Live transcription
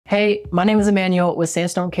Hey, my name is Emmanuel with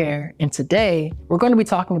Sandstone Care, and today we're going to be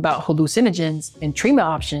talking about hallucinogens and treatment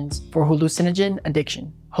options for hallucinogen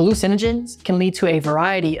addiction. Hallucinogens can lead to a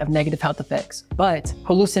variety of negative health effects, but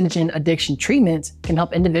hallucinogen addiction treatments can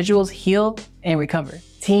help individuals heal and recover.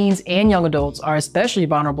 Teens and young adults are especially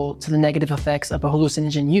vulnerable to the negative effects of a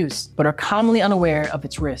hallucinogen use, but are commonly unaware of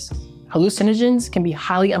its risks. Hallucinogens can be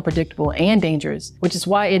highly unpredictable and dangerous, which is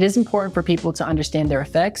why it is important for people to understand their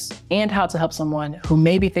effects and how to help someone who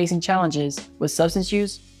may be facing challenges with substance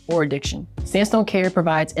use or addiction. Sandstone Care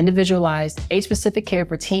provides individualized, age-specific care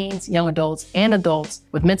for teens, young adults, and adults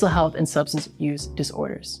with mental health and substance use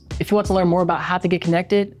disorders. If you want to learn more about how to get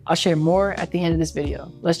connected, I'll share more at the end of this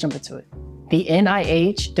video. Let's jump into it. The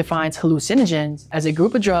NIH defines hallucinogens as a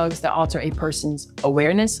group of drugs that alter a person's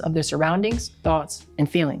awareness of their surroundings, thoughts, and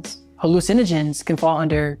feelings. Hallucinogens can fall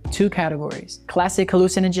under two categories: classic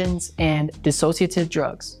hallucinogens and dissociative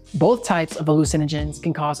drugs. Both types of hallucinogens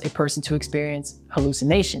can cause a person to experience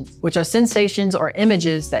hallucinations, which are sensations or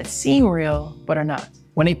images that seem real but are not.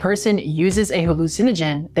 When a person uses a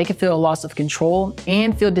hallucinogen, they can feel a loss of control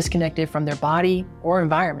and feel disconnected from their body or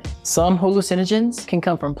environment. Some hallucinogens can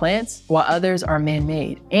come from plants, while others are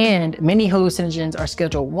man-made. And many hallucinogens are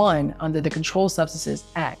Schedule 1 under the Controlled Substances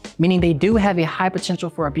Act, meaning they do have a high potential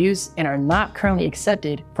for abuse and are not currently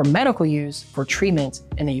accepted for medical use for treatment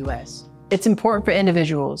in the US. It's important for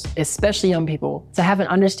individuals, especially young people, to have an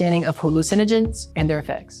understanding of hallucinogens and their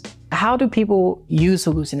effects. How do people use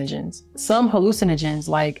hallucinogens? Some hallucinogens,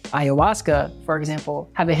 like ayahuasca, for example,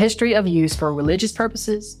 have a history of use for religious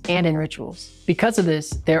purposes and in rituals. Because of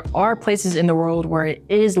this, there are places in the world where it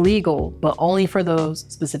is legal, but only for those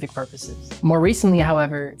specific purposes. More recently,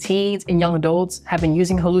 however, teens and young adults have been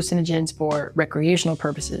using hallucinogens for recreational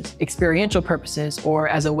purposes, experiential purposes, or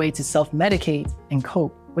as a way to self-medicate and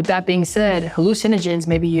cope. With that being said, hallucinogens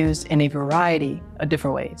may be used in a variety of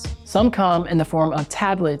different ways. Some come in the form of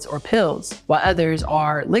tablets or pills, while others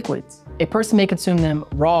are liquids. A person may consume them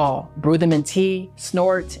raw, brew them in tea,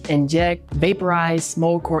 snort, inject, vaporize,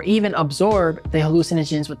 smoke, or even absorb the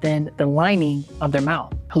hallucinogens within the lining of their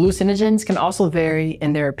mouth. Hallucinogens can also vary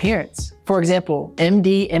in their appearance. For example,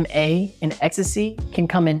 MDMA and ecstasy can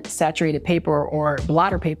come in saturated paper or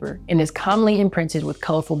blotter paper and is commonly imprinted with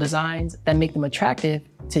colorful designs that make them attractive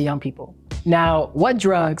to young people. Now, what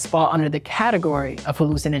drugs fall under the category of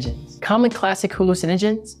hallucinogens? Common classic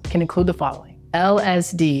hallucinogens can include the following: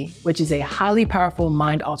 LSD, which is a highly powerful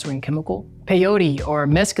mind-altering chemical; peyote or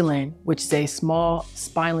mescaline, which is a small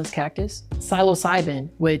spineless cactus; psilocybin,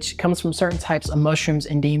 which comes from certain types of mushrooms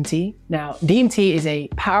and DMT. Now, DMT is a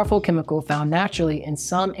powerful chemical found naturally in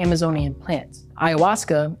some Amazonian plants.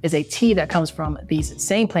 Ayahuasca is a tea that comes from these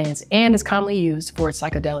same plants and is commonly used for its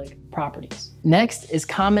psychedelic properties. Next is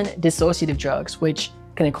common dissociative drugs, which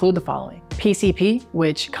can include the following: PCP,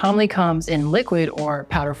 which commonly comes in liquid or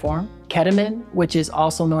powder form; ketamine, which is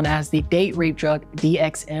also known as the date rape drug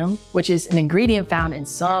DXM, which is an ingredient found in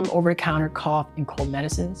some over-the-counter cough and cold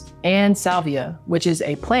medicines; and salvia, which is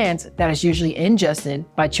a plant that is usually ingested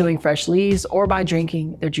by chewing fresh leaves or by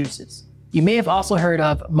drinking their juices. You may have also heard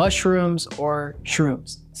of mushrooms or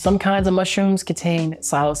shrooms. Some kinds of mushrooms contain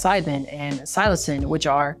psilocybin and psilocin, which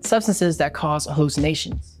are substances that cause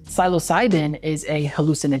hallucinations. Psilocybin is a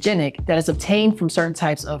hallucinogenic that is obtained from certain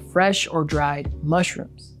types of fresh or dried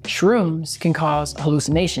mushrooms. Shrooms can cause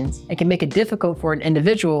hallucinations and can make it difficult for an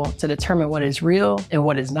individual to determine what is real and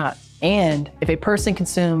what is not. And if a person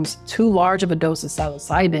consumes too large of a dose of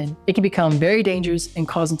psilocybin, it can become very dangerous and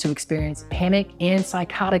cause them to experience panic and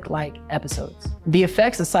psychotic-like episodes. The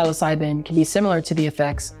effects of psilocybin can be similar to the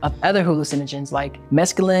effects of other hallucinogens like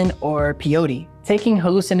mescaline or peyote. Taking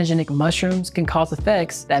hallucinogenic mushrooms can cause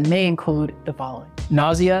effects that may include the following: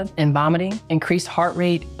 nausea and vomiting, increased heart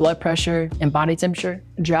rate, blood pressure, and body temperature,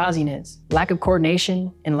 drowsiness, lack of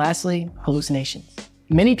coordination, and lastly, hallucinations.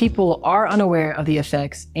 Many people are unaware of the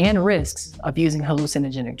effects and risks of using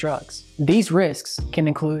hallucinogenic drugs. These risks can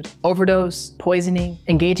include overdose, poisoning,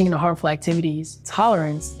 engaging in harmful activities,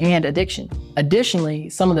 tolerance, and addiction. Additionally,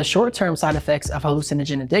 some of the short-term side effects of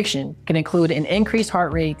hallucinogen addiction can include an increased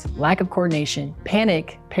heart rate, lack of coordination,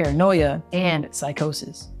 panic, paranoia, and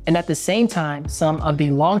psychosis. And at the same time, some of the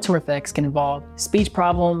long-term effects can involve speech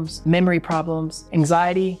problems, memory problems,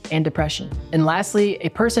 anxiety, and depression. And lastly, a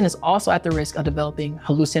person is also at the risk of developing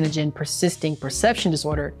hallucinogen persisting perception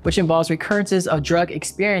disorder, which involves recurrences of drug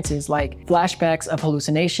experiences like flashbacks of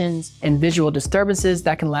hallucinations and visual disturbances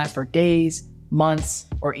that can last for days, months,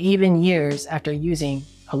 or even years after using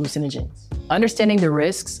hallucinogens. Understanding the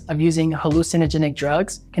risks of using hallucinogenic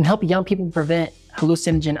drugs can help young people prevent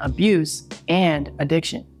hallucinogen abuse and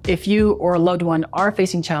addiction. If you or a loved one are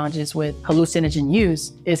facing challenges with hallucinogen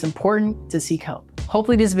use, it's important to seek help.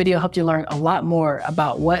 Hopefully this video helped you learn a lot more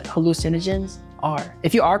about what hallucinogens are.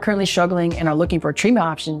 If you are currently struggling and are looking for treatment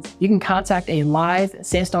options, you can contact a live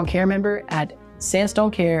Sandstone Care member at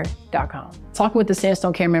sandstonecare.com. Talking with the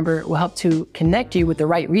Sandstone Care member will help to connect you with the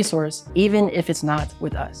right resource, even if it's not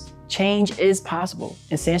with us. Change is possible,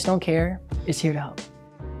 and Sandstone Care is here to help.